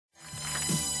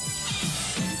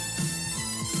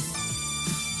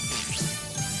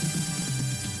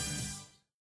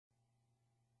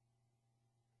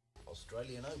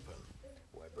Australian Open,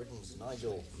 where Britain's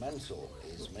Nigel Mansell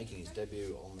is making his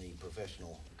debut on the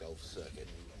professional golf circuit.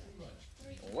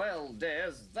 Well,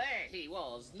 dears, there he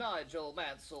was, Nigel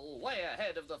Mansell, way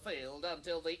ahead of the field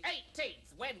until the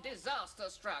 18th, when disaster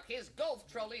struck. His golf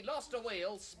trolley lost a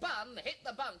wheel, spun, hit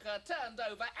the bunker, turned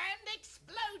over and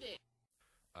exploded.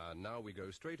 Now we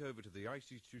go straight over to the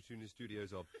ICT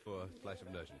studios for Flash of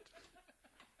an Urgent.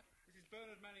 This is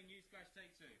Bernard Manning, News Flash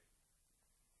Take 2.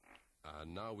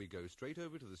 And now we go straight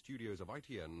over to the studios of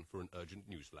ITN for an urgent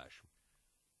news flash.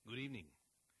 Good evening.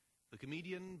 The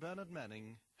comedian Bernard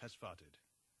Manning has farted.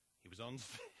 He was on...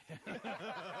 I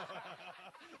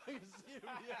can see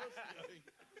everybody else going.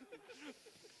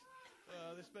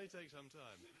 This may take some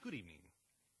time. Good evening.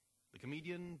 The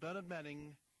comedian Bernard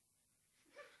Manning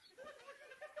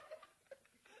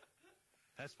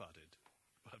has farted.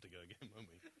 We'll have to go again, won't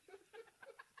we?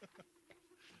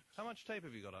 How much tape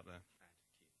have you got up there?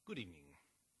 Good evening.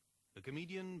 The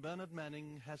comedian Bernard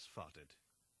Manning has farted.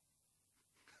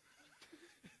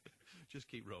 Just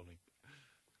keep rolling.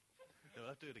 No, I'll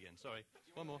have to do it again. Sorry.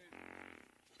 One more.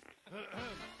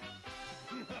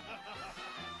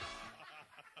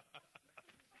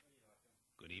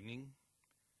 Good evening.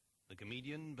 The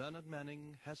comedian Bernard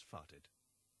Manning has farted.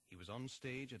 He was on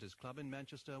stage at his club in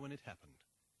Manchester when it happened.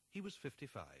 He was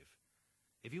 55.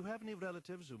 If you have any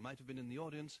relatives who might have been in the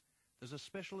audience, there's a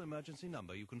special emergency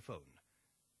number you can phone.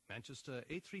 Manchester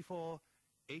 834-8999.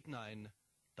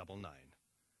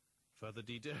 Further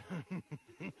detail...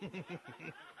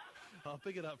 I'll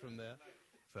pick it up from there.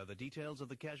 Further details of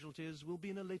the casualties will be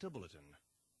in a later bulletin.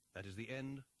 That is the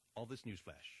end of this news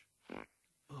flash.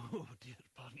 Oh, dear,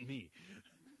 pardon me.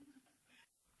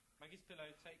 Maggie's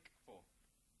Pillow, Take 4.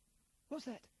 What's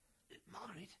that?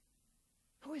 Margaret?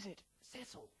 Who is it?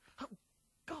 Cecil. Oh,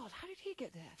 God, how did he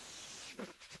get there?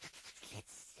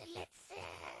 Let's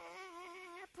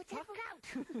put him out.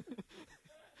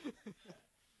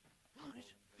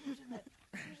 Margaret, who's in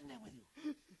there with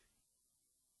you?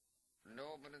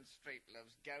 Norman and Street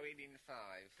loves going in 5.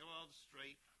 Come on,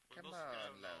 Street. Come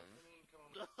on, love.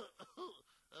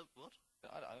 What?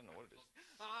 I don't know what it is.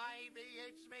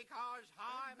 It's because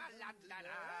I'm a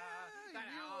Londoner.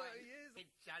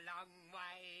 It's a long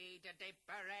way to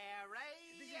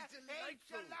Tipperary. This is delightful.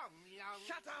 It's a long...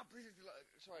 Shut up! This is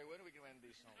sorry, when are we going to end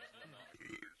these songs?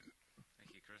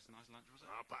 Thank you, Chris. Nice lunch, was it?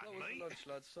 Oh, pardon That was me. lunch,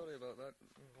 lads. Sorry about that.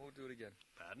 We'll do it again.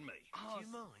 Pardon me. Do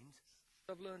you mind?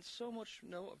 I've learned so much.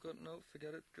 No,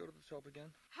 forget it. Go to the top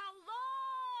again. Hello!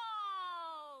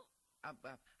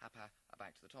 Back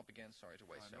to the top again. Sorry to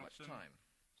waste so much time.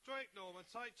 Straight, Norman.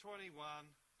 Take 21.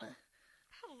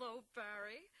 Hello,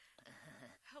 Barrie.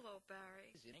 Hello,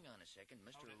 Barrie. Hang on a second.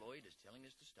 Mr. Lloyd is telling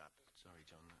us to stop. Sorry,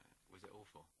 John. Was it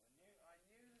awful? I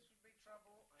knew this would be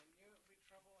trouble.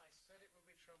 I said it would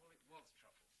be trouble. It was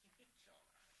trouble.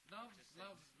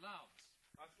 Loves.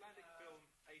 Icelandic film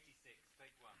 86,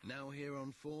 Take 1. Now here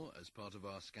on 4, as part of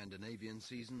our Scandinavian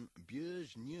season,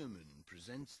 Björn Newman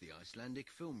presents the Icelandic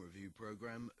film review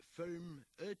programme Film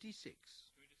 86.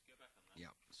 Can we just go back on that?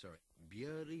 Yeah, sorry.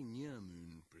 Björn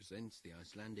Newman presents the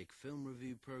Icelandic film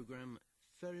review programme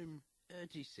Film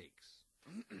 36.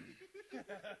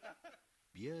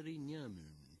 Björn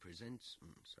Newman presents...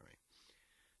 sorry.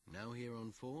 Now here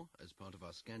on 4, as part of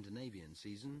our Scandinavian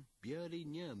season, Björn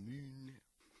Newman...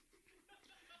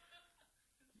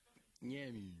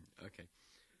 Okay.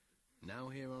 Now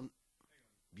here on...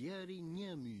 Björn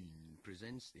Newman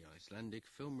presents the Icelandic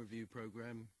film review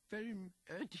programme Film...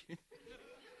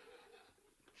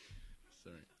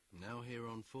 Sorry. Now here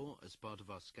on 4, as part of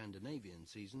our Scandinavian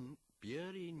season,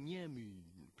 Björn Newman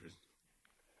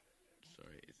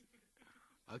Sorry.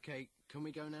 Okay, can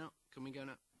we go now?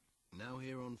 Now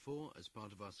here on 4, as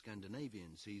part of our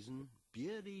Scandinavian season,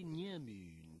 Björn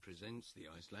Newman presents the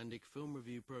Icelandic film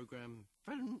review programme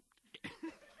Film...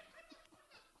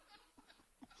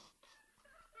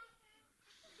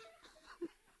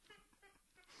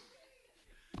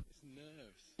 It's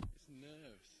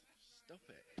nerves. Stop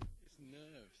it. It's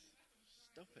nerves.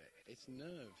 Stop it. It's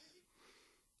nerves.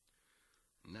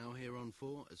 Now here on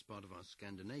 4, as part of our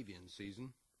Scandinavian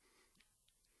season...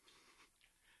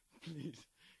 Please,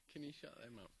 can you shut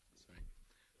them up? Sorry.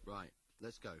 Right,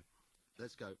 let's go.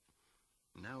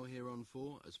 Now here on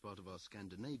 4, as part of our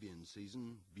Scandinavian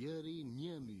season, Björn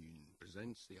Newman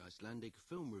presents the Icelandic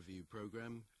film review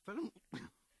programme Film...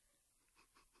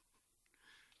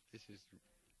 This is...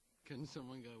 Can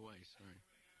someone go away?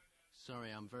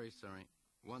 Sorry, I'm very sorry.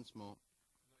 Once more.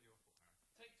 Not your fault,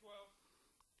 Harry. Take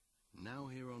 12. Now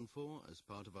here on 4, as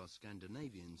part of our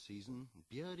Scandinavian season,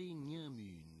 Björn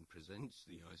Newman presents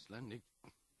the Icelandic...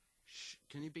 Shh,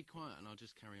 can you be quiet and I'll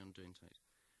just carry on doing takes?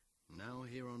 Now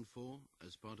here on 4,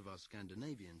 as part of our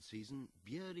Scandinavian season,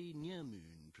 Barrie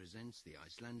presents the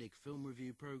Icelandic film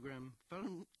review programme,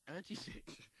 Film 36. Shut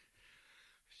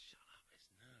up, it's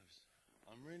nerves.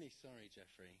 I'm really sorry,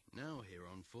 Jeffrey. Now here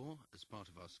on 4, as part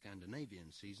of our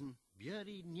Scandinavian season,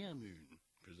 Barrie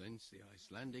presents the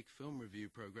Icelandic film review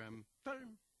programme,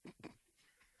 Film...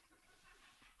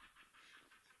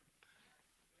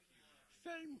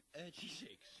 Film 36.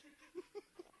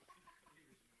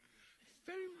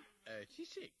 Film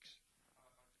 36.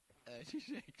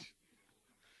 36.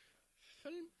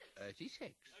 Film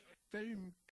 36. Film